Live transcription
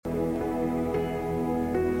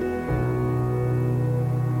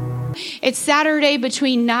It's Saturday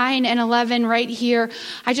between 9 and 11 right here.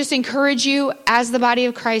 I just encourage you as the body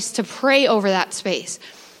of Christ to pray over that space.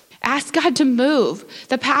 Ask God to move.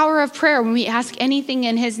 The power of prayer, when we ask anything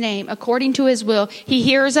in his name, according to his will, he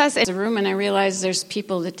hears us. The room, and I realized there's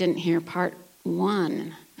people that didn't hear part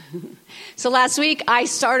 1. So last week I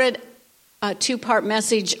started a 2-part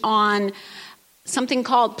message on something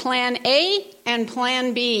called Plan A and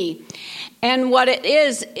Plan B. And what it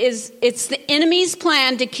is it's the enemy's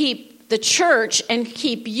plan to keep the church and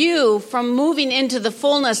keep you from moving into the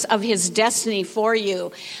fullness of his destiny for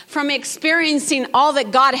you, from experiencing all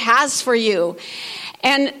that God has for you.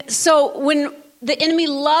 And so when the enemy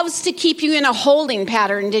loves to keep you in a holding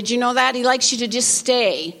pattern, did you know that? He likes you to just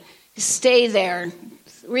stay there,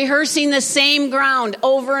 rehearsing the same ground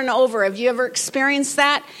over and over. Have you ever experienced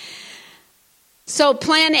that? So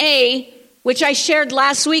Plan A, which I shared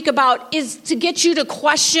last week about, is to get you to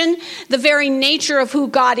question the very nature of who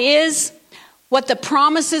God is, what the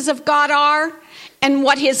promises of God are, and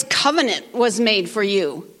what his covenant was made for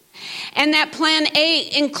you. And that Plan A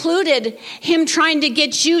included him trying to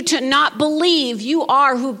get you to not believe you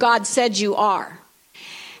are who God said you are.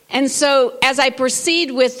 And so as I proceed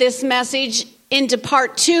with this message into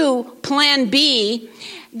part 2, Plan B,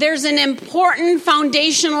 there's an important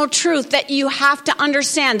foundational truth that you have to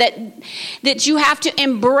understand, that you have to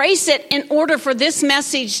embrace it in order for this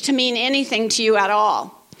message to mean anything to you at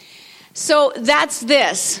all. So that's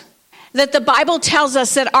this, that the Bible tells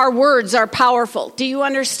us that our words are powerful. Do you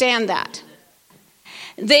understand that?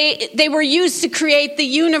 They were used to create the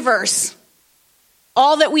universe,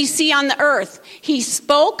 all that we see on the earth. He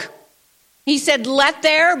spoke, he said, let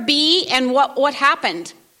there be, and what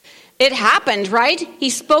happened? It happened, right? He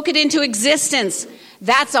spoke it into existence.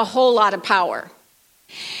 That's a whole lot of power.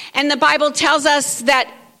 And the Bible tells us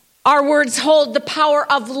that our words hold the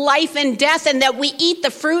power of life and death, and that we eat the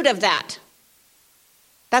fruit of that.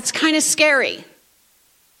 That's kind of scary.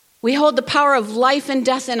 We hold the power of life and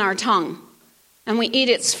death in our tongue, and we eat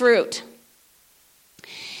its fruit.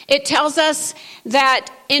 It tells us that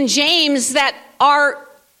in James that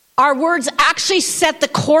our words actually set the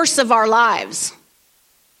course of our lives.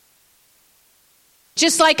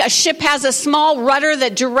 Just like a ship has a small rudder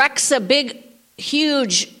that directs a big,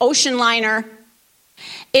 huge ocean liner,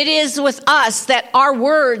 it is with us that our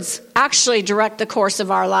words actually direct the course of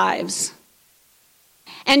our lives.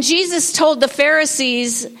 And Jesus told the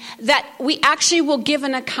Pharisees that we actually will give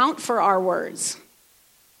an account for our words.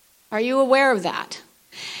 Are you aware of that?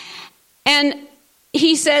 And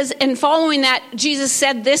he says, and following that, Jesus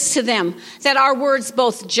said this to them, that our words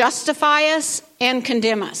both justify us and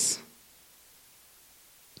condemn us.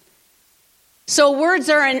 So words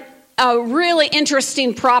are a really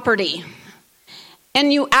interesting property,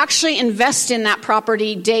 and you actually invest in that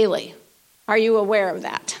property daily. Are you aware of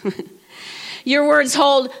that? Your words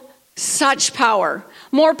hold such power,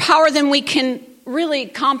 more power than we can really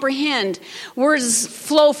comprehend. Words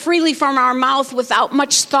flow freely from our mouth without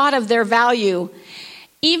much thought of their value.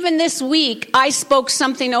 Even this week, I spoke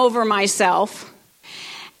something over myself,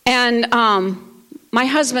 and my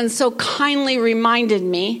husband so kindly reminded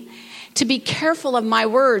me to be careful of my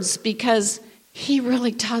words, because he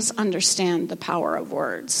really does understand the power of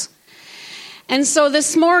words. And so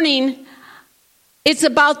this morning, it's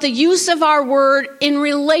about the use of our word in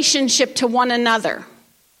relationship to one another.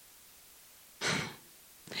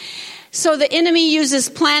 So the enemy uses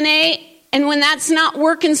Plan A, and when that's not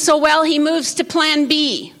working so well, he moves to Plan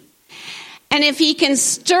B. And if he can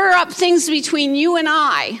stir up things between you and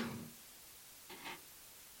I,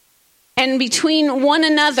 and between one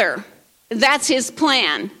another, that's his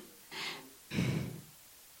plan.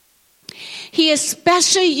 He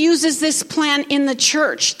especially uses this plan in the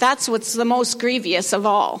church. That's what's the most grievous of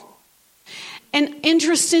all. And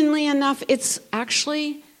interestingly enough, it's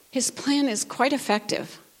actually, his plan is quite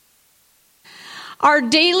effective. Our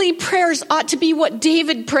daily prayers ought to be what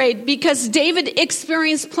David prayed, because David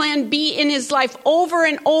experienced Plan B in his life over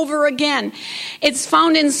and over again. It's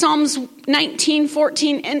found in Psalms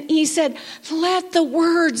 19:14, and he said, let the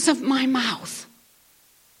words of my mouth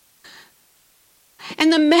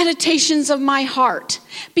and the meditations of my heart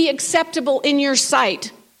be acceptable in your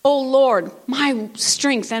sight, O Lord, my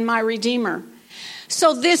strength and my Redeemer.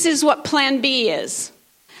 So this is what Plan B is.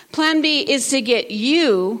 Plan B is to get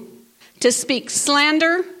you to speak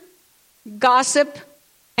slander, gossip,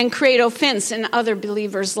 and create offense in other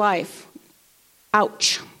believers' life.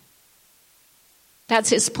 Ouch.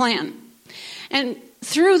 That's his plan. And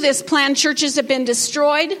through this plan, churches have been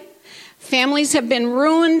destroyed, families have been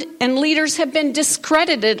ruined, and leaders have been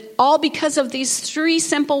discredited, all because of these 3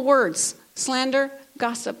 simple words: slander,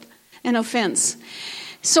 gossip, and offense.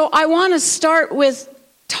 So I want to start with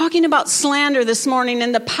talking about slander this morning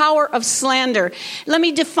and the power of slander. Let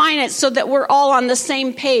me define it so that we're all on the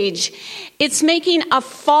same page. It's making a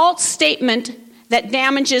false statement that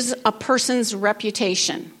damages a person's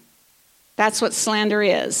reputation. That's what slander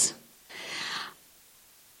is.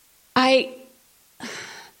 I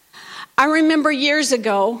remember years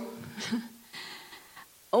ago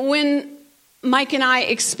when Mike and I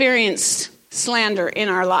experienced slander in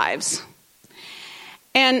our lives.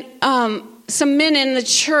 And some men in the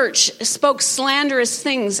church spoke slanderous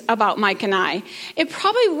things about Mike and I. It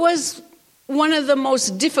probably was one of the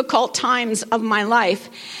most difficult times of my life.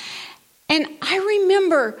 And I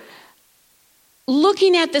remember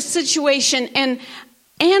looking at the situation and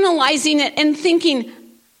analyzing it and thinking,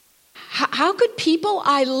 how could people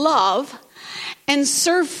I love and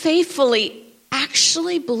serve faithfully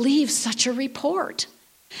actually believe such a report?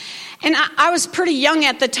 And I was pretty young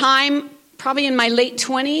at the time, probably in my late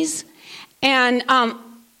 20s. And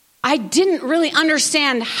I didn't really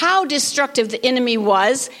understand how destructive the enemy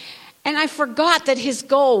was. And I forgot that his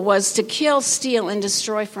goal was to kill, steal, and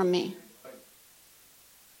destroy from me.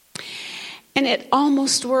 And it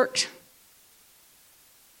almost worked.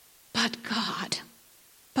 But God.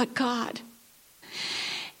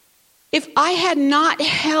 If I had not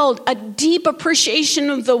held a deep appreciation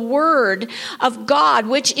of the word of God,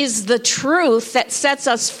 which is the truth that sets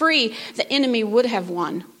us free, the enemy would have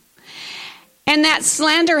won. And that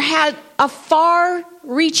slander had a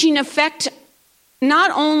far-reaching effect, not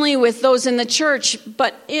only with those in the church,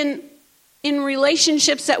 but in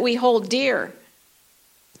relationships that we hold dear.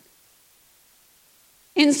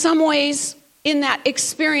 In some ways, in that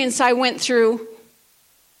experience I went through,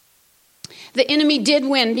 the enemy did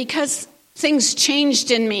win because things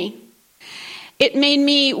changed in me. It made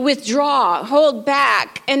me withdraw, hold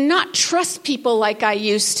back, and not trust people like I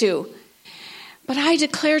used to. But I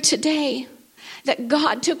declare today that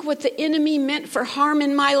God took what the enemy meant for harm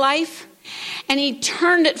in my life, and he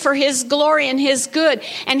turned it for his glory and his good.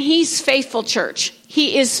 And he's faithful, church.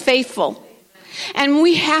 He is faithful. And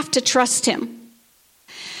we have to trust him.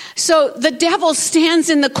 So the devil stands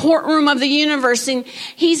in the courtroom of the universe and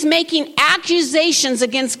he's making accusations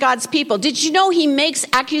against God's people. Did you know he makes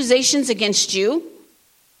accusations against you?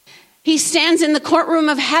 He stands in the courtroom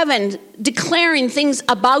of heaven declaring things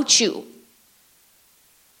about you.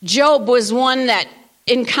 Job was one that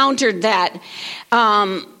encountered that.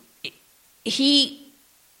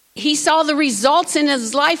 He saw the results in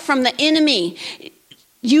his life from the enemy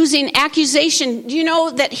using accusation. Do you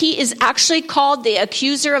know that he is actually called the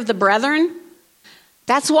accuser of the brethren?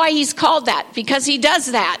 That's why he's called that, because he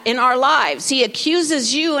does that in our lives. He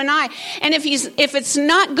accuses you and I. And if it's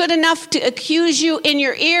not good enough to accuse you in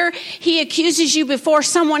your ear, he accuses you before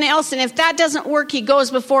someone else. And if that doesn't work, he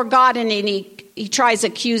goes before God and he tries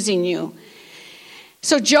accusing you.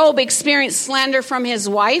 So Job experienced slander from his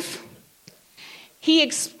wife. He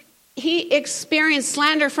experienced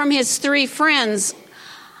slander from his 3 friends.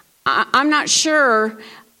 I'm not sure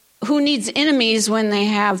who needs enemies when they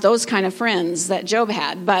have those kind of friends that Job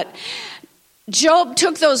had. But Job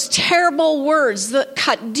took those terrible words that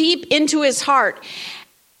cut deep into his heart,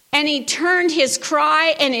 and he turned his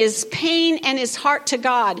cry and his pain and his heart to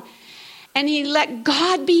God. And he let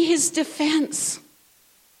God be his defense.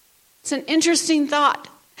 It's an interesting thought.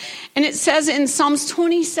 And it says in Psalms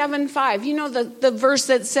 27:5, you know the verse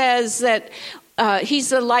that says that he's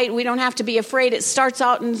the light, we don't have to be afraid. It starts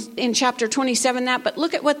out in chapter 27, but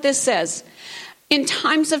look at what this says. In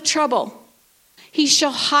times of trouble, he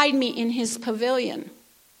shall hide me in his pavilion.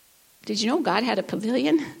 Did you know God had a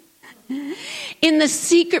pavilion? In the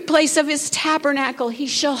secret place of his tabernacle, he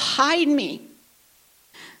shall hide me.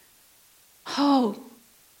 Oh,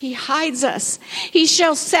 he hides us. He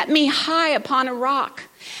shall set me high upon a rock.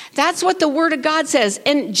 That's what the word of God says.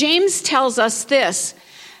 And James tells us this,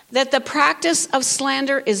 that the practice of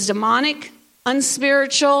slander is demonic,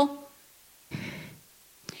 unspiritual.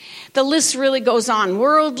 The list really goes on.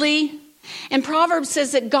 Worldly. And Proverbs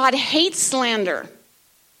says that God hates slander.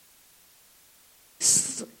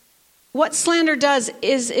 What slander does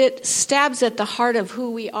is it stabs at the heart of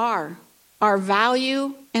who we are, our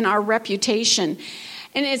value and our reputation.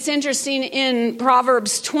 And it's interesting, in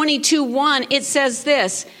Proverbs 22:1, it says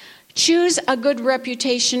this, choose a good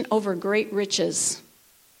reputation over great riches.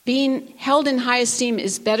 Being held in high esteem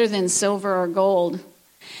is better than silver or gold.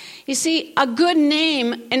 You see, a good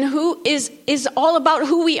name and who is all about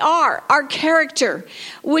who we are, our character,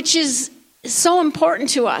 which is so important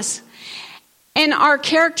to us. And our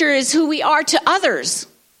character is who we are to others.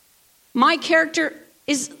 My character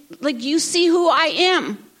is like, you see who I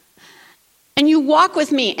am. and you walk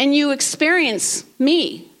with me and you experience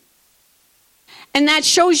me. And that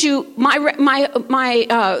shows you my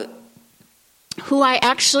who I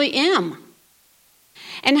actually am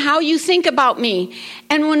and how you think about me.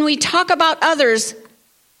 And when we talk about others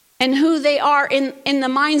and who they are in the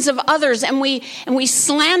minds of others, and we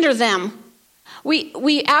slander them,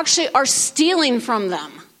 we actually are stealing from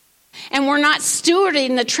them. And we're not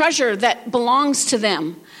stewarding the treasure that belongs to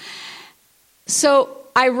them. So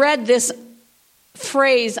I read this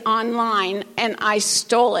phrase online and I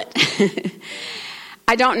stole it.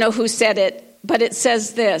 I don't know who said it, but it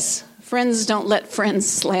says this: friends don't let friends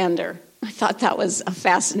slander. I thought that was a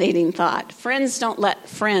fascinating thought. Friends don't let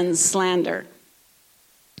friends slander.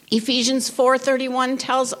 Ephesians 4:31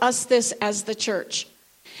 tells us this as the church.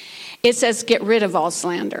 It says, get rid of all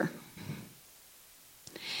slander.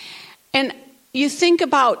 And you think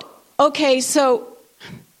about, okay, so,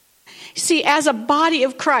 see, as a body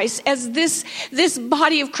of Christ, as this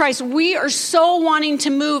body of Christ, we are so wanting to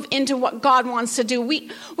move into what God wants to do.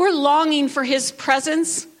 We're longing for his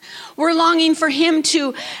presence. We're longing for him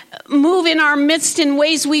to move in our midst in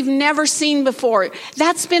ways we've never seen before.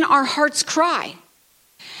 That's been our heart's cry.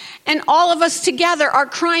 And all of us together are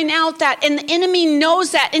crying out that, and the enemy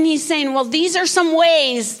knows that, and he's saying, well, these are some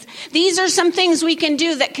ways, these are some things we can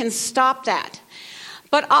do that can stop that.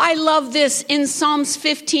 But I love this in Psalms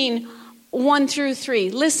 15,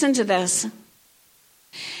 1-3. Listen to this.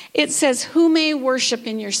 It says, who may worship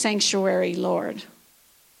in your sanctuary, Lord?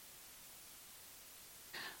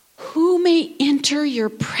 Who may enter your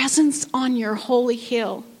presence on your holy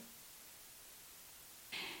hill?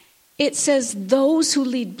 It says, those who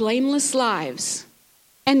lead blameless lives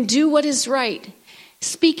and do what is right,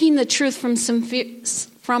 speaking the truth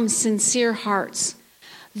from sincere hearts.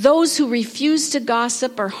 Those who refuse to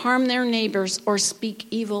gossip or harm their neighbors or speak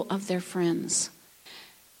evil of their friends.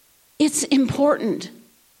 It's important.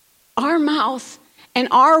 Our mouth and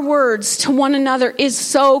our words to one another is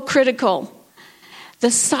so critical. The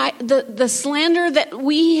slander that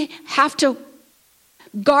we have to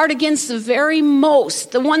guard against the very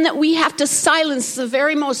most, the one that we have to silence the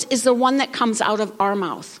very most, is the one that comes out of our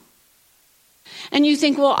mouth. And you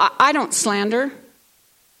think, well, I don't slander.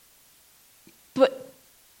 But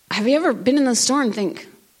have you ever been in the store and think,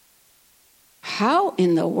 how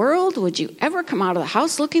in the world would you ever come out of the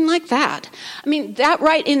house looking like that? I mean, that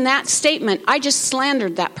right in that statement, I just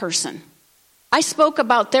slandered that person. I spoke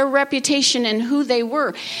about their reputation and who they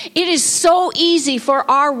were. It is so easy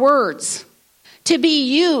for our words to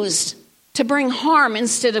be used to bring harm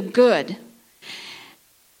instead of good.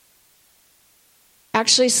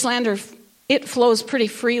 Actually, slander, it flows pretty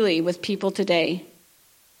freely with people today,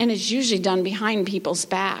 and it's usually done behind people's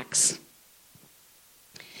backs.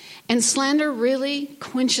 And slander really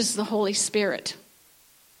quenches the Holy Spirit.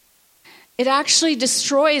 It actually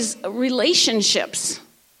destroys relationships.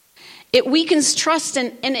 It weakens trust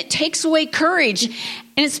and it takes away courage.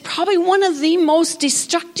 And it's probably one of the most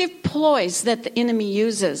destructive ploys that the enemy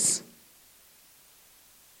uses.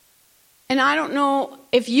 And I don't know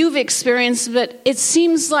if you've experienced, but it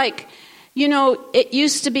seems like, it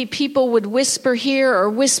used to be people would whisper here or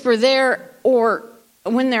whisper there, or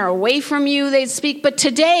when they're away from you, they'd speak. But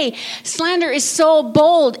today, slander is so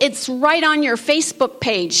bold. It's right on your Facebook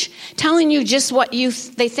page, telling you just what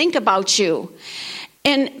they think about you.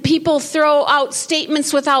 And people throw out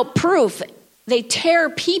statements without proof. They tear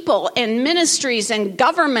people and ministries and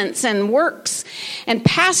governments and works and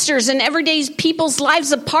pastors and everyday people's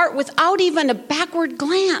lives apart without even a backward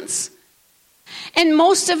glance. And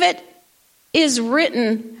most of it is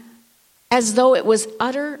written as though it was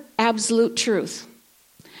utter, absolute truth.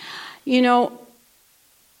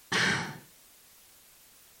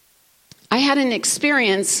 I had an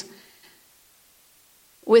experience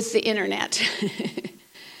with the internet.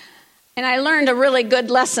 And I learned a really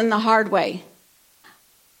good lesson the hard way.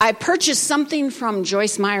 I purchased something from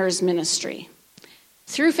Joyce Meyer's ministry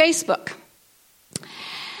through Facebook.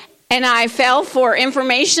 And I fell for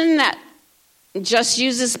information that just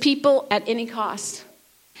uses people at any cost.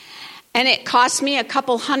 And it cost me a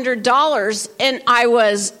couple $100, and I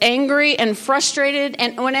was angry and frustrated.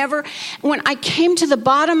 And when I came to the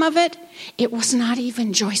bottom of it, it was not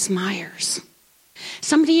even Joyce Meyer's.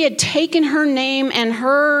 Somebody had taken her name and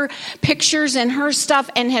her pictures and her stuff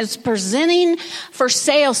and has presenting for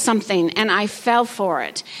sale something, and I fell for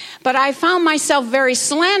it. But I found myself very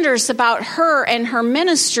slanderous about her and her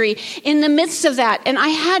ministry in the midst of that, and I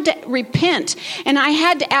had to repent, and I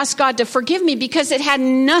had to ask God to forgive me because it had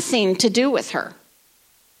nothing to do with her.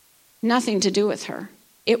 Nothing to do with her.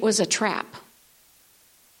 It was a trap.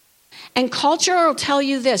 And culture will tell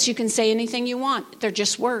you this. You can say anything you want. They're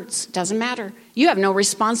just words. Doesn't matter. You have no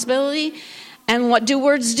responsibility. And what do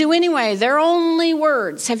words do anyway? They're only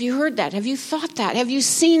words. Have you heard that? Have you thought that? Have you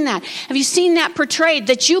seen that? Have you seen that portrayed?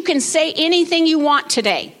 That you can say anything you want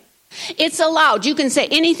today. It's allowed. You can say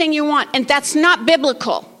anything you want. And that's not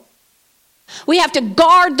biblical. We have to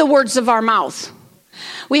guard the words of our mouth.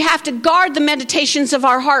 We have to guard the meditations of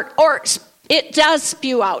our heart, or it does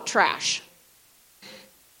spew out trash.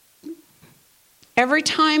 Every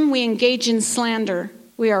time we engage in slander,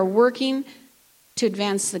 we are working to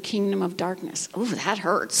advance the kingdom of darkness. Oh, that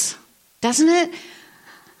hurts, doesn't it?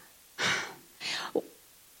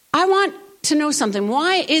 I want to know something.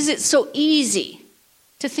 Why is it so easy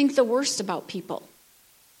to think the worst about people?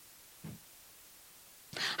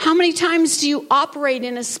 How many times do you operate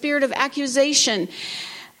in a spirit of accusation?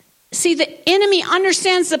 See, the enemy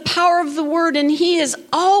understands the power of the word, and he is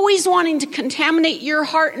always wanting to contaminate your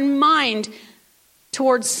heart and mind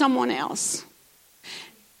towards someone else.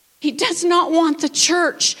 He does not want the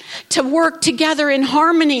church to work together in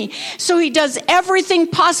harmony. So he does everything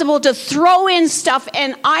possible to throw in stuff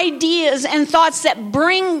and ideas and thoughts that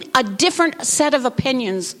bring a different set of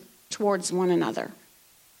opinions towards one another.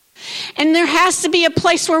 And there has to be a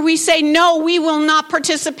place where we say, no, we will not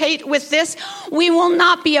participate with this. We will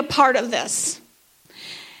not be a part of this.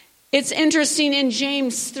 It's interesting in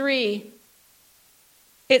James 3,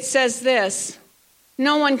 it says this,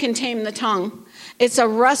 no one can tame the tongue. It's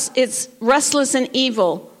restless and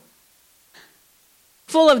evil,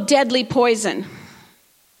 full of deadly poison.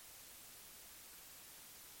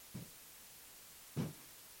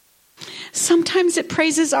 Sometimes it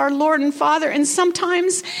praises our Lord and Father, and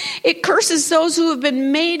sometimes it curses those who have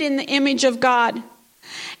been made in the image of God.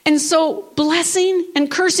 And so blessing and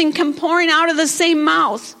cursing come pouring out of the same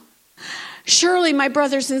mouth. Surely, my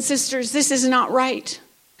brothers and sisters, this is not right.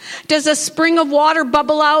 Does a spring of water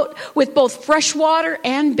bubble out with both fresh water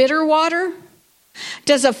and bitter water?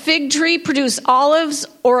 Does a fig tree produce olives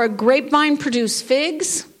or a grapevine produce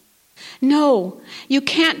figs? No, you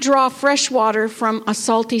can't draw fresh water from a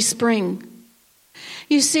salty spring.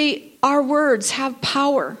 You see, our words have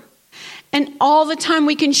power. And all the time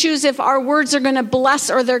we can choose if our words are going to bless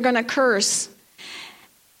or they're going to curse.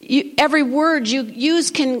 Every word you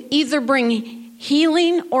use can either bring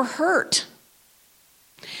healing or hurt.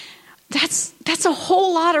 That's a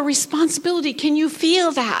whole lot of responsibility. Can you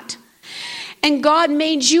feel that? And God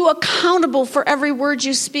made you accountable for every word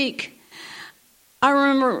you speak. I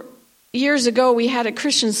remember years ago we had a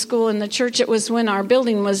Christian school in the church. It was when our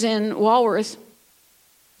building was in Walworth,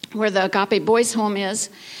 where the Agape Boys Home is.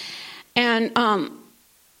 And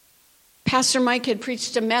Pastor Mike had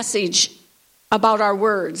preached a message about our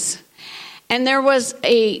words. And there was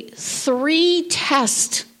a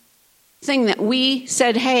 3-test thing that we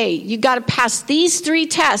said, hey, you got to pass these 3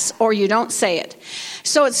 tests or you don't say it.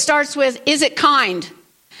 So it starts with, is it kind?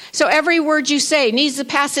 So every word you say needs to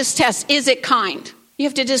pass this test. Is it kind? You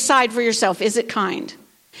have to decide for yourself, is it kind?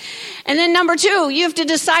 And then number 2, you have to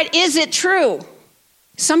decide, is it true?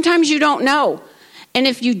 Sometimes you don't know. And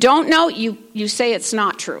if you don't know, you say it's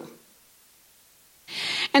not true.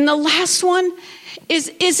 And the last one is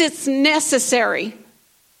it necessary?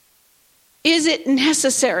 Is it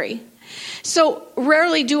necessary? So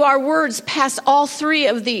rarely do our words pass all 3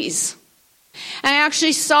 of these. And I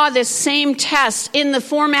actually saw this same test in the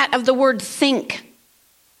format of the word think.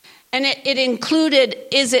 And it included,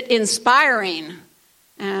 is it inspiring?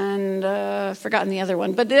 And I've forgotten the other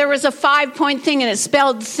one. But there was a 5-point thing, and it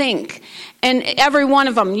spelled think. And every one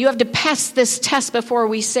of them, you have to pass this test before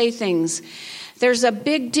we say things. There's a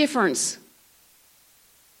big difference.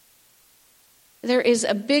 There is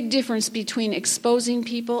a big difference between exposing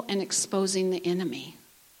people and exposing the enemy.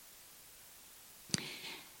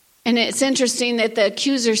 And it's interesting that the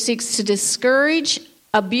accuser seeks to discourage,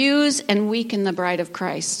 abuse, and weaken the bride of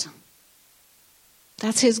Christ.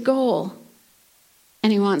 That's his goal.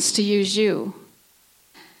 And he wants to use you.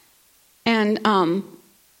 And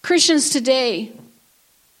Christians today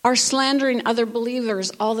are slandering other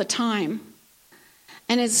believers all the time.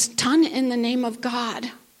 And it's done in the name of God.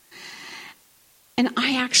 And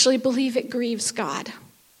I actually believe it grieves God.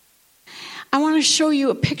 I want to show you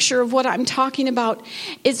a picture of what I'm talking about.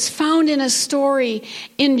 It's found in a story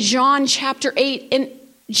in John chapter 8. And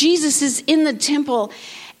Jesus is in the temple.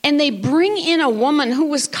 And they bring in a woman who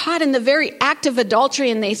was caught in the very act of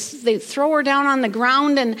adultery. And they throw her down on the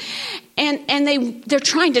ground. And they're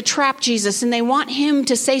trying to trap Jesus. And they want him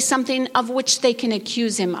to say something of which they can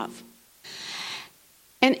accuse him of.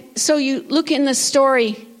 And so you look in the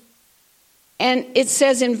story. And it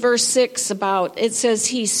says in verse 6 it says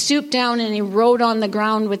he stooped down and he wrote on the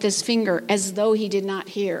ground with his finger as though he did not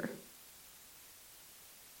hear.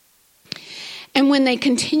 And when they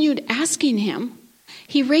continued asking him,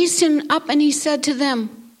 he raised him up and he said to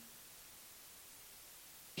them,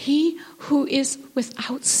 "He who is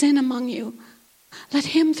without sin among you, let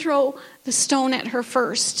him throw the stone at her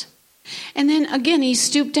first." And then again he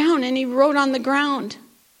stooped down and he wrote on the ground.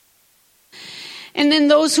 And then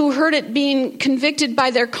those who heard it, being convicted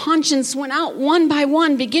by their conscience, went out one by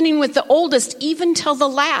one, beginning with the oldest, even till the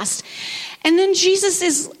last. And then Jesus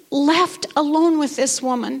is left alone with this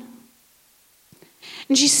woman.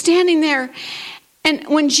 And she's standing there. And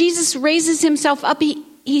when Jesus raises himself up,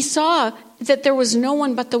 he saw that there was no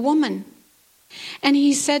one but the woman. And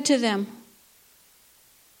he said to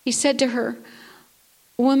her,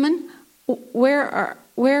 "Woman, where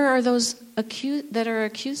are those that are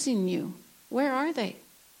accusing you? Where are they?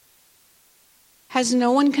 Has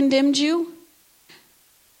no one condemned you?"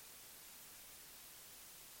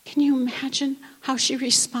 Can you imagine how she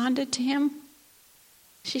responded to him?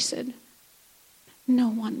 She said, "No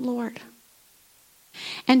one, Lord."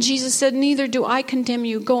 And Jesus said, "Neither do I condemn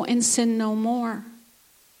you. Go and sin no more."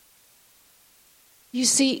 You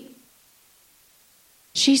see,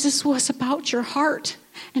 Jesus was about your heart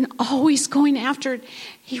and always going after it.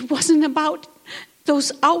 He wasn't about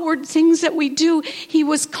those outward things that we do. He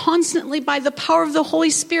was constantly, by the power of the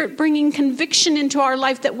Holy Spirit, bringing conviction into our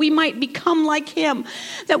life that we might become like him,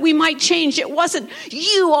 that we might change. It wasn't,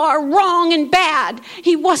 "You are wrong and bad."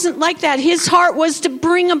 He wasn't like that. His heart was to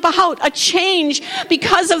bring about a change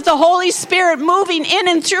because of the Holy Spirit moving in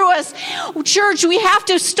and through us. Church, we have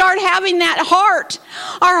to start having that heart.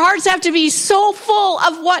 Our hearts have to be so full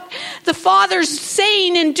of what the Father's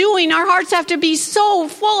saying and doing. Our hearts have to be so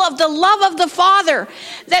full of the love of the Father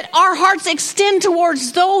that our hearts extend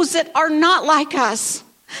towards those that are not like us,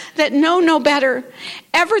 that know no better.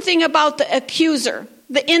 Everything about the accuser,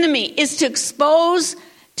 the enemy, is to expose,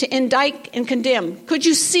 to indict, and condemn. Could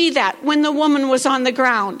you see that when the woman was on the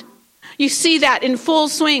ground? You see that in full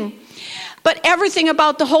swing. But everything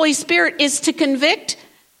about the Holy Spirit is to convict,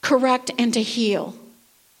 correct, and to heal.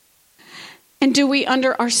 And do we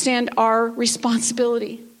understand our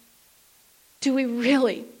responsibility? Do we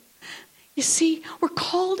really? You see, we're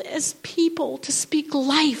called as people to speak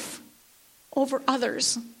life over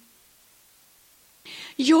others.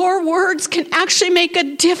 Your words can actually make a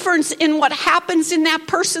difference in what happens in that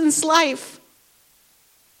person's life.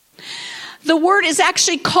 The word is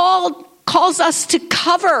actually calls us to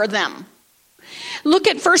cover them. Look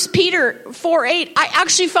at 1 Peter 4:8. I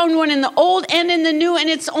actually found one in the Old and in the New, and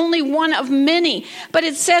it's only one of many. But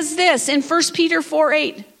it says this in 1 Peter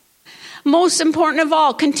 4:8. Most important of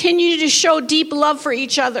all, continue to show deep love for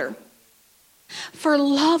each other. For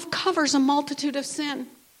love covers a multitude of sin.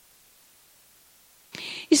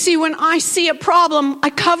 You see, when I see a problem,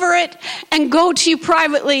 I cover it and go to you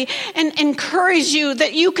privately and encourage you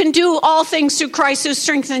that you can do all things through Christ who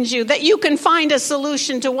strengthens you, that you can find a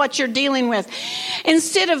solution to what you're dealing with.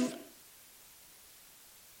 Instead of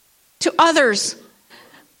to others.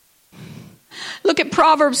 Look at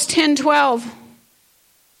Proverbs 10:12.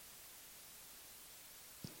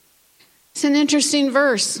 It's an interesting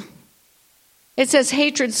verse. It says,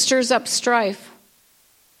 hatred stirs up strife,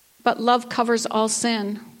 but love covers all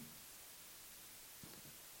sin.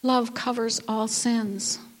 Love covers all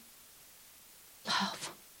sins. Love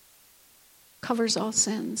covers all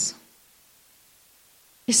sins.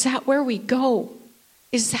 Is that where we go?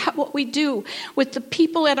 Is that what we do with the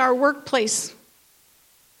people at our workplace?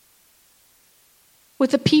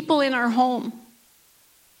 With the people in our home?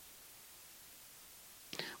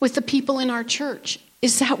 With the people in our church?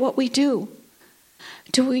 Is that what we do?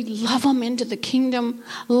 Do we love them into the kingdom?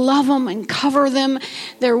 Love them and cover them,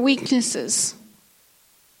 their weaknesses?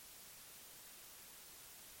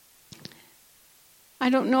 I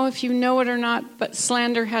don't know if you know it or not, but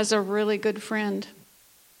slander has a really good friend.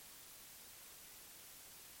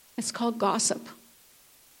 It's called gossip.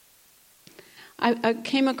 I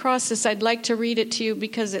came across this. I'd like to read it to you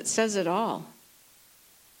because it says it all.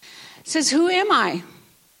 It says, who am I?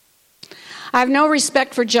 I have no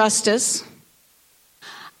respect for justice.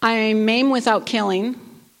 I maim without killing.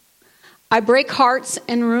 I break hearts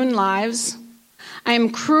and ruin lives. I am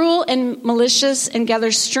cruel and malicious and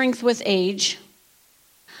gather strength with age.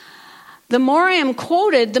 The more I am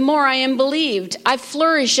quoted, the more I am believed. I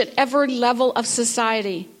flourish at every level of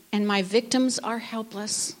society, and my victims are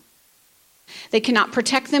helpless. They cannot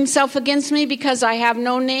protect themselves against me because I have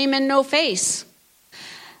no name and no face.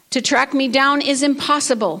 To track me down is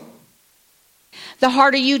impossible. The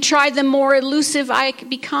harder you try, the more elusive I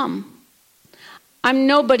become. I'm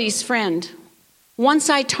nobody's friend. Once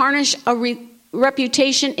I tarnish a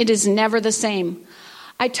reputation, it is never the same.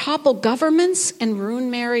 I topple governments and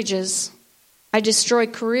ruin marriages. I destroy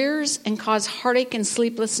careers and cause heartache and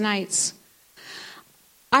sleepless nights.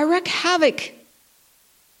 I wreak havoc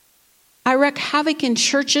in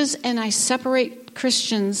churches, and I separate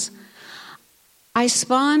Christians. I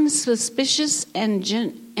spawn suspicious and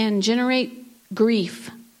generate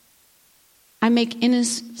grief. I make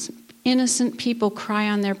innocent people cry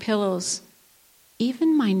on their pillows.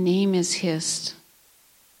 Even my name is hissed.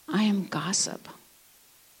 I am gossip.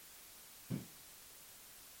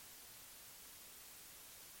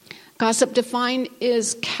 Gossip defined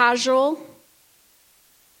is casual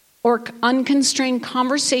or unconstrained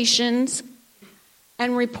conversations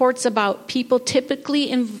and reports about people, typically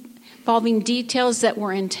involving details that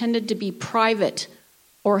were intended to be private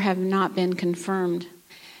or have not been confirmed.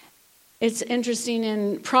 It's interesting,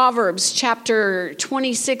 in Proverbs chapter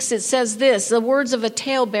 26, it says this: the words of a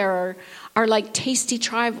talebearer are like tasty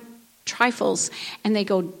trifles, and they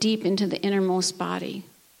go deep into the innermost body.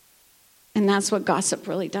 And that's what gossip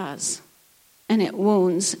really does. And it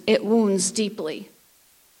wounds deeply.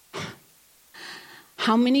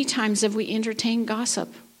 How many times have we entertained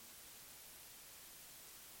gossip?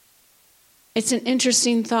 It's an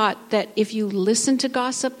interesting thought that if you listen to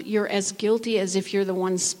gossip, you're as guilty as if you're the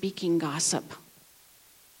one speaking gossip.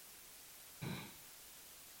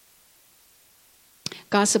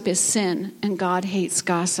 Gossip is sin, and God hates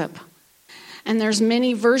gossip. And there's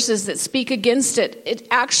many verses that speak against it. It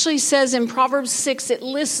actually says in Proverbs 6, it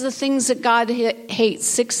lists the things that God hates,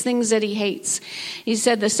 6 things that he hates. He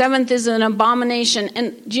said the 7th is an abomination.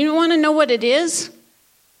 And do you want to know what it is?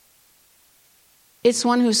 It's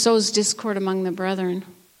one who sows discord among the brethren.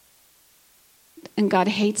 And God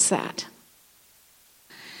hates that.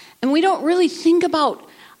 And we don't really think about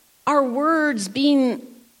our words being,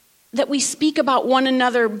 that we speak about one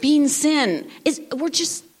another being sin. We're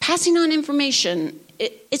just passing on information.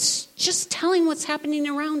 It's just telling what's happening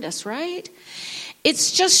around us, right?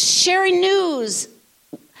 It's just sharing news.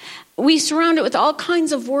 We surround it with all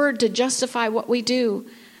kinds of word to justify what we do.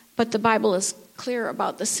 But the Bible is clear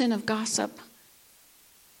about the sin of gossip.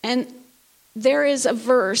 And there is a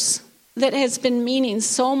verse that has been meaning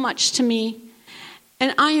so much to me,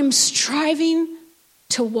 and I am striving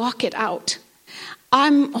to walk it out.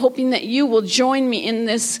 I'm hoping that you will join me in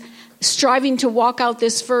this striving to walk out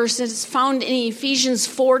this verse. It's found in Ephesians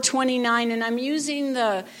 4:29, and I'm using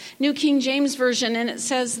the New King James Version, and it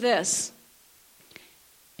says this.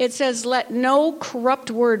 It says, "Let no corrupt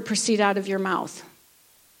word proceed out of your mouth."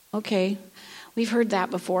 Okay, we've heard that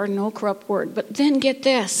before, no corrupt word. But then get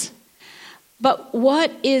this. "But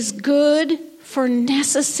what is good for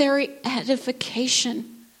necessary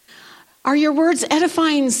edification." Are your words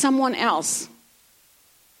edifying someone else?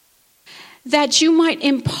 "That you might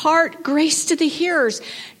impart grace to the hearers."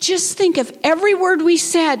 Just think of every word we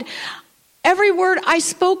said, every word I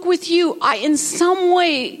spoke with you, I in some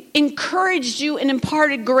way encouraged you and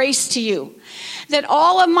imparted grace to you. That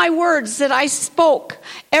all of my words that I spoke,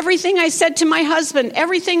 everything I said to my husband,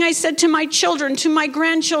 everything I said to my children, to my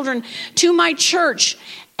grandchildren, to my church,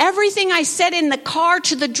 everything I said in the car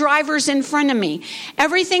to the drivers in front of me,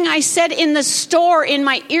 everything I said in the store in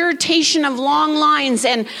my irritation of long lines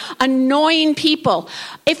and annoying people,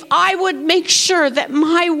 if I would make sure that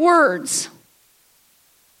my words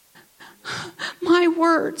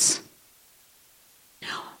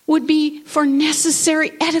would be for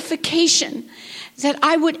necessary edification, that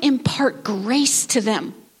I would impart grace to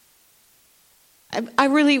them. I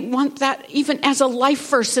really want that even as a life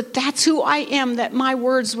verse, that that's who I am, that my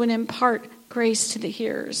words would impart grace to the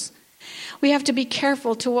hearers. We have to be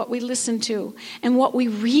careful to what we listen to and what we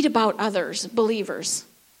read about others, believers.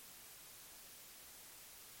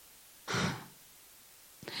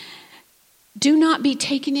 Do not be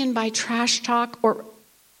taken in by trash talk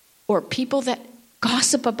or people that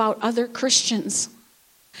gossip about other Christians.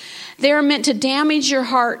 They are meant to damage your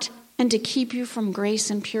heart and to keep you from grace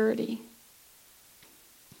and purity.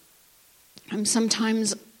 I'm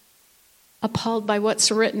sometimes appalled by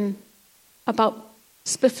what's written about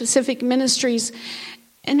specific ministries.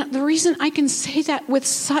 And the reason I can say that with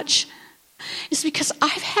such is because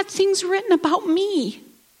I've had things written about me.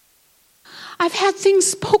 I've had things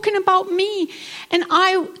spoken about me. And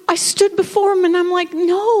I stood before them and I'm like,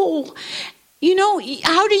 no. You know,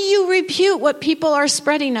 how do you repute what people are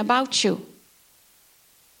spreading about you?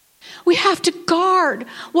 We have to guard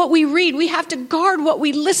what we read. We have to guard what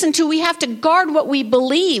we listen to. We have to guard what we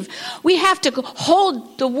believe. We have to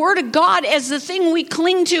hold the Word of God as the thing we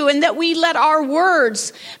cling to, and that we let our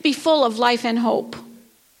words be full of life and hope.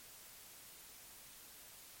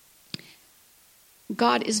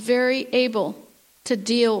 God is very able to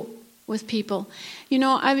deal with people. You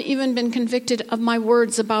know, I've even been convicted of my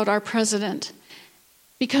words about our president.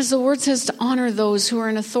 Because the word says to honor those who are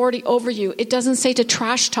in authority over you. It doesn't say to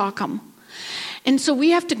trash talk them. And so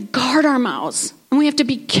we have to guard our mouths. And we have to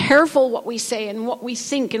be careful what we say and what we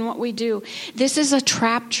think and what we do. This is a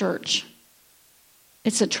trap, church.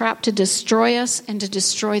 It's a trap to destroy us and to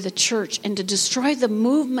destroy the church and to destroy the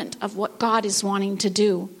movement of what God is wanting to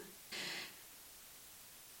do.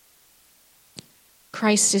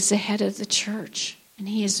 Christ is the head of the church, and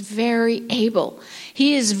he is very able.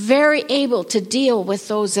 He is very able to deal with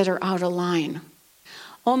those that are out of line.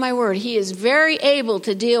 Oh my word, he is very able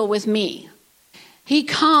to deal with me. He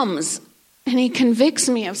comes and he convicts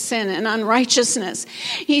me of sin and unrighteousness.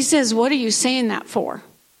 He says, what are you saying that for?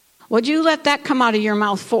 What'd you let that come out of your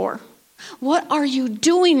mouth for? What are you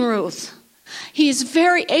doing, Ruth? He is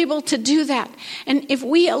very able to do that. And if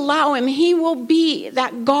we allow him, he will be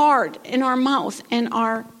that guard in our mouth and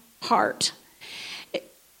our heart.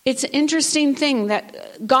 It's an interesting thing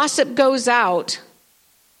that gossip goes out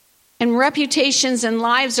and reputations and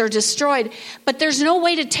lives are destroyed, but there's no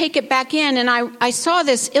way to take it back in. And I saw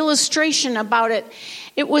this illustration about it.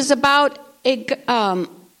 It was about a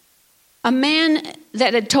man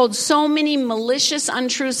that had told so many malicious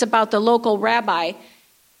untruths about the local rabbi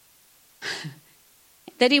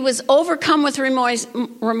that he was overcome with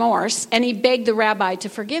remorse, and he begged the rabbi to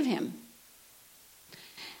forgive him.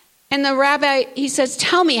 And the rabbi, he says,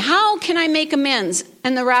 tell me, how can I make amends?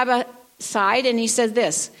 And the rabbi sighed, and he said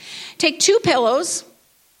this, take 2 pillows,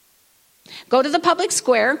 go to the public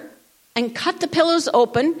square, and cut the pillows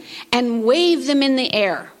open, and wave them in the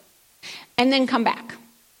air, and then come back.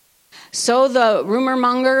 So the rumor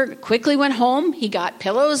monger quickly went home. He got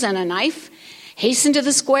pillows and a knife, hastened to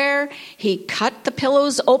the square. He cut the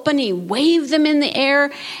pillows open. He waved them in the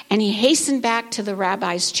air, and he hastened back to the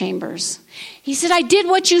rabbi's chambers. He said, I did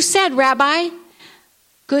what you said, Rabbi.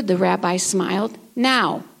 Good, the rabbi smiled.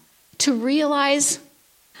 Now, to realize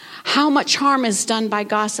how much harm is done by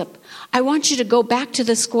gossip, I want you to go back to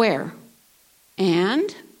the square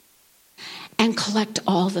and collect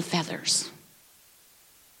all the feathers.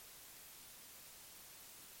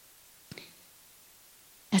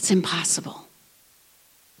 That's impossible.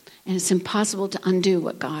 And it's impossible to undo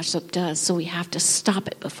what gossip does, so we have to stop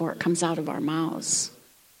it before it comes out of our mouths.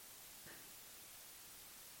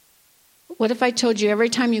 What if I told you every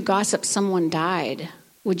time you gossip someone died?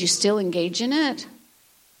 Would you still engage in it?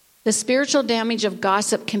 The spiritual damage of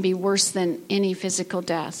gossip can be worse than any physical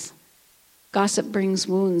death. Gossip brings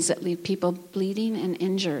wounds that leave people bleeding and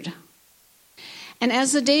injured. And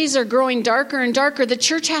as the days are growing darker and darker, the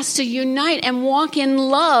church has to unite and walk in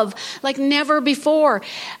love like never before.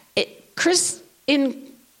 In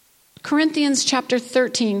Corinthians chapter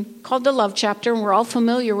 13, called the love chapter, and we're all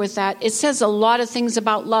familiar with that, it says a lot of things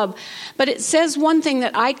about love. But it says one thing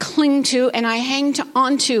that I cling to and I hang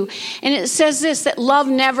on to, and it says this, that love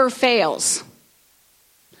never fails.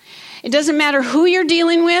 It doesn't matter who you're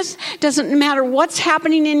dealing with. It doesn't matter what's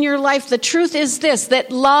happening in your life. The truth is this,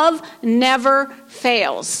 that love never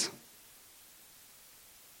fails.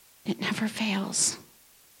 It never fails.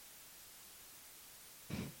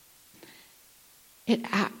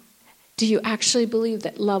 Do you actually believe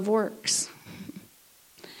that love works?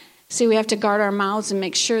 See, we have to guard our mouths and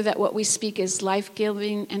make sure that what we speak is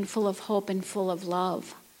life-giving and full of hope and full of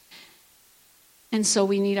love. And so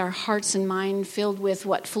we need our hearts and mind filled with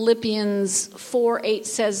what Philippians 4:8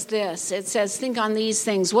 says this. It says, think on these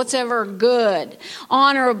things, whatsoever good,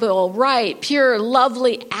 honorable, right, pure,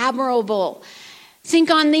 lovely, admirable.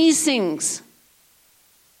 Think on these things.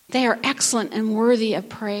 They are excellent and worthy of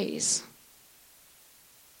praise.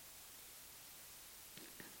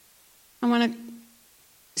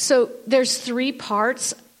 So there's 3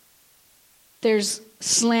 parts. There's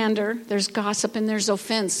slander, there's gossip, and there's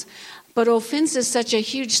offense. But offense is such a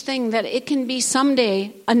huge thing that it can be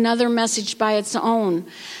someday another message by its own.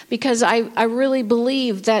 Because I really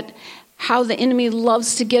believe that how the enemy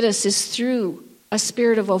loves to get us is through a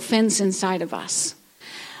spirit of offense inside of us.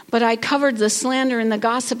 But I covered the slander and the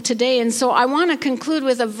gossip today, and so I want to conclude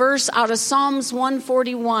with a verse out of Psalms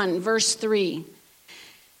 141, verse 3.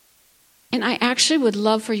 And I actually would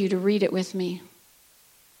love for you to read it with me.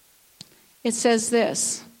 It says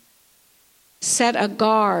this, set a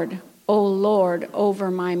guard, O Lord, over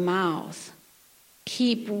my mouth.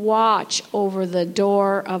 Keep watch over the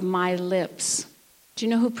door of my lips. Do you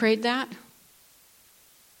know who prayed that?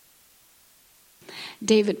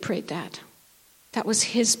 David prayed that. That was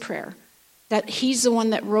his prayer. that he's the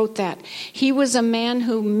one that wrote that. He was a man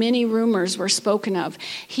who many rumors were spoken of.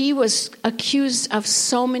 He was accused of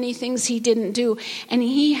so many things he didn't do, and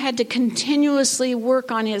he had to continuously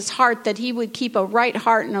work on his heart that he would keep a right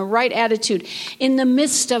heart and a right attitude in the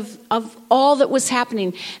midst of all that was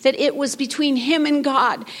happening, that it was between him and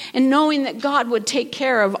God, and knowing that God would take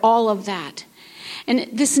care of all of that. And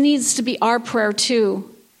this needs to be our prayer too.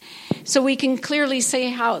 So we can clearly say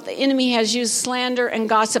how the enemy has used slander and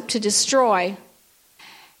gossip to destroy.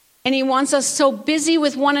 And he wants us so busy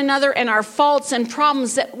with one another and our faults and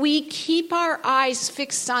problems that we keep our eyes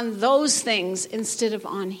fixed on those things instead of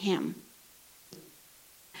on him.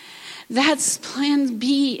 That's plan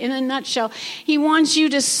B in a nutshell. He wants you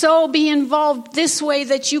to so be involved this way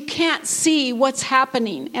that you can't see what's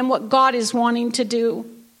happening and what God is wanting to do.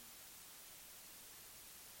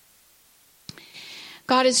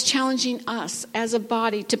 God is challenging us as a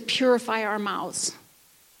body to purify our mouths,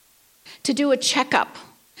 to do a checkup,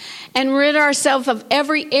 and rid ourselves of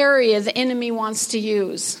every area the enemy wants to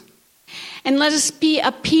use. And let us be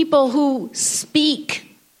a people who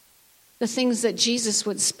speak the things that Jesus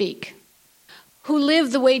would speak, who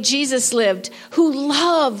live the way Jesus lived, who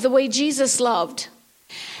love the way Jesus loved.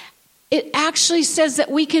 It actually says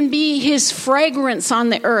that we can be his fragrance on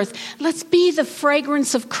the earth. Let's be the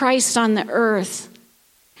fragrance of Christ on the earth.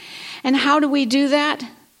 And how do we do that?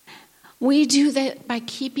 We do that by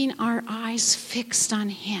keeping our eyes fixed on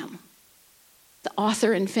him, the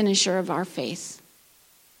author and finisher of our faith.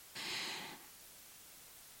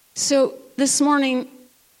 So this morning,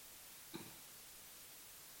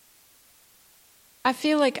 I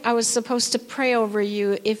feel like I was supposed to pray over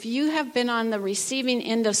you. If you have been on the receiving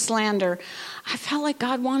end of slander, I felt like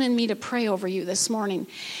God wanted me to pray over you this morning.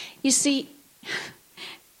 You see,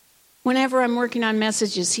 whenever I'm working on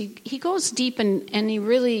messages, he goes deep and he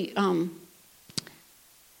really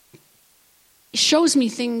shows me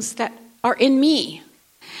things that are in me.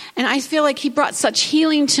 And I feel like he brought such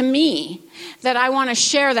healing to me that I want to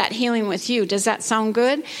share that healing with you. Does that sound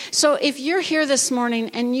good? So if you're here this morning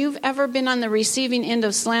and you've ever been on the receiving end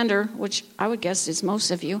of slander, which I would guess is most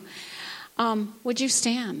of you, would you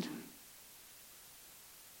stand?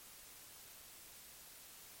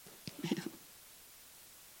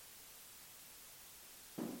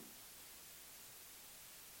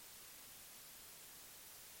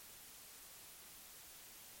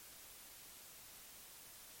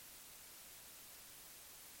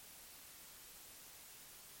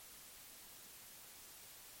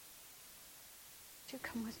 You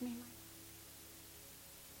come with me, Mike.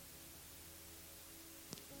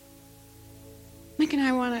 Mike and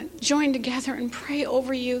I want to join together and pray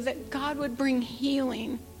over you that God would bring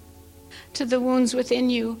healing to the wounds within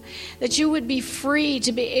you, that you would be free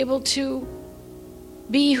to be able to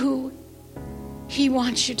be who he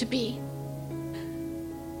wants you to be.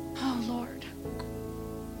 Oh, Lord.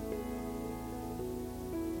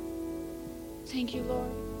 Thank you,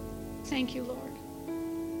 Lord. Thank you, Lord.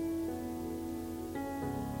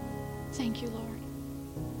 Thank you, Lord.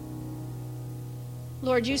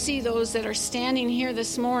 Lord, you see those that are standing here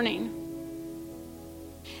this morning,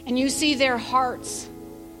 and you see their hearts.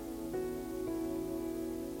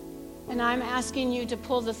 And I'm asking you to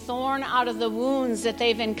pull the thorn out of the wounds that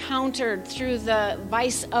they've encountered through the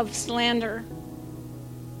vice of slander.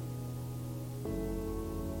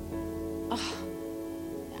 Oh,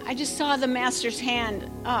 I just saw the master's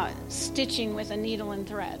hand stitching with a needle and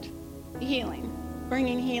thread. Healing,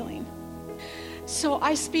 bringing healing. So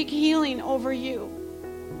I speak healing over you.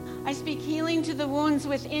 I speak healing to the wounds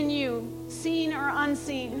within you, seen or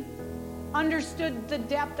unseen, understood the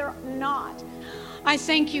depth or not. I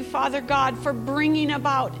thank you, Father God, for bringing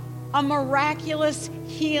about a miraculous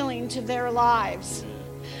healing to their lives.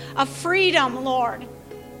 A freedom, Lord.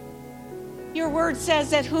 Your word says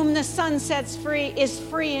that whom the Son sets free is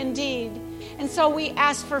free indeed. And so we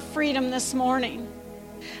ask for freedom this morning.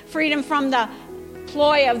 Freedom from the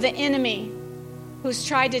ploy of the enemy who's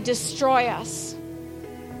tried to destroy us.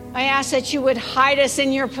 I ask that you would hide us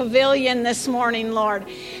in your pavilion this morning, Lord.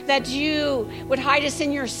 That you would hide us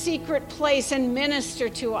in your secret place and minister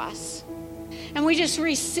to us. And we just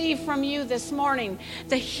receive from you this morning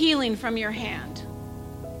the healing from your hand.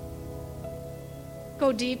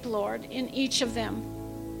 Go deep, Lord, in each of them.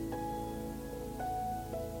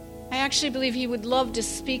 I actually believe he would love to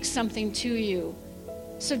speak something to you.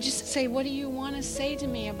 So just say, what do you want to say to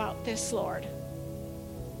me about this, Lord?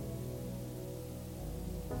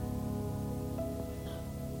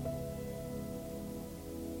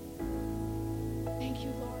 Thank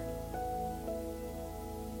you, Lord.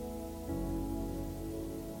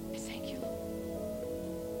 I thank you, Lord.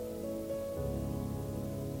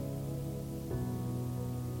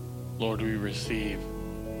 Lord, we receive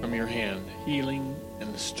from your hand healing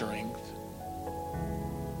and strength.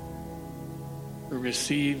 We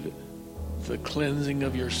receive the cleansing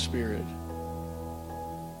of your Spirit.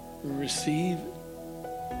 We receive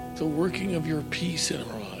the working of your peace in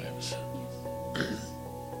our lives.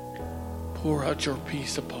 Pour out your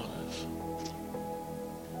peace upon us.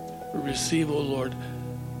 We receive, O Lord,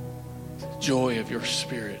 the joy of your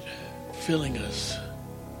Spirit filling us.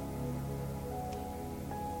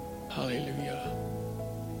 Hallelujah.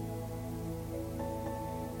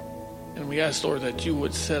 And we ask, Lord, that you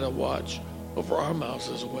would set a watch over our mouths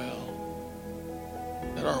as well,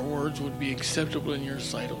 that our words would be acceptable in your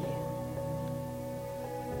sight, O Lord.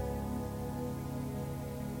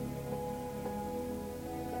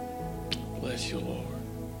 Bless you, Lord.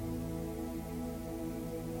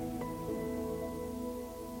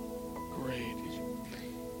 Great.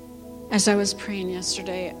 As I was praying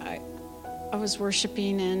yesterday, I was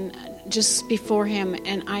worshiping and just before him,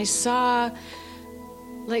 and I saw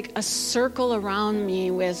like a circle around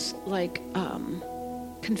me with like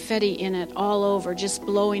confetti in it all over, just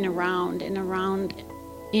blowing around and around,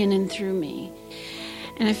 in and through me.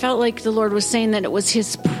 And I felt like the Lord was saying that it was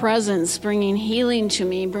his presence bringing healing to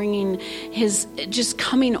me, bringing his, just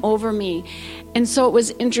coming over me. And so it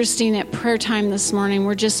was interesting at prayer time this morning,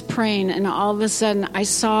 we're just praying, and all of a sudden I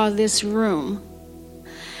saw this room,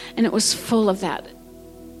 and it was full of that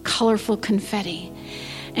colorful confetti.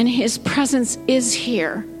 And his presence is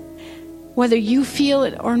here. Whether you feel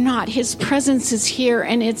it or not, his presence is here,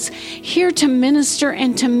 and it's here to minister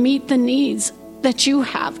and to meet the needs that you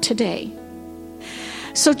have today.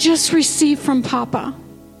 So just receive from Papa.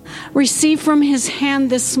 Receive from his hand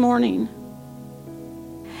this morning.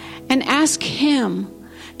 And ask him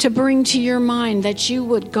to bring to your mind that you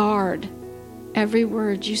would guard every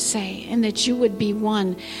word you say, and that you would be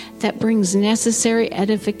one that brings necessary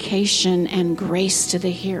edification and grace to the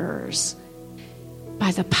hearers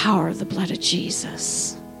by the power of the blood of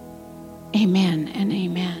Jesus. Amen and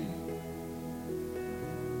amen.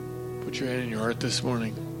 Put your hand in your heart this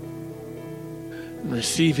morning and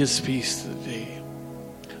receive his peace today.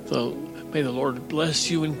 May the Lord bless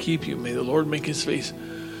you and keep you. May the Lord make his face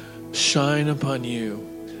shine upon you.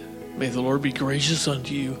 May the Lord be gracious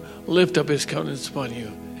unto you, lift up his countenance upon you,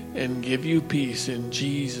 and give you peace in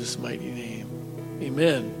Jesus' mighty name.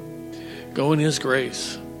 Amen. Go in his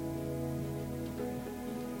grace.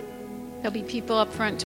 There'll be people up front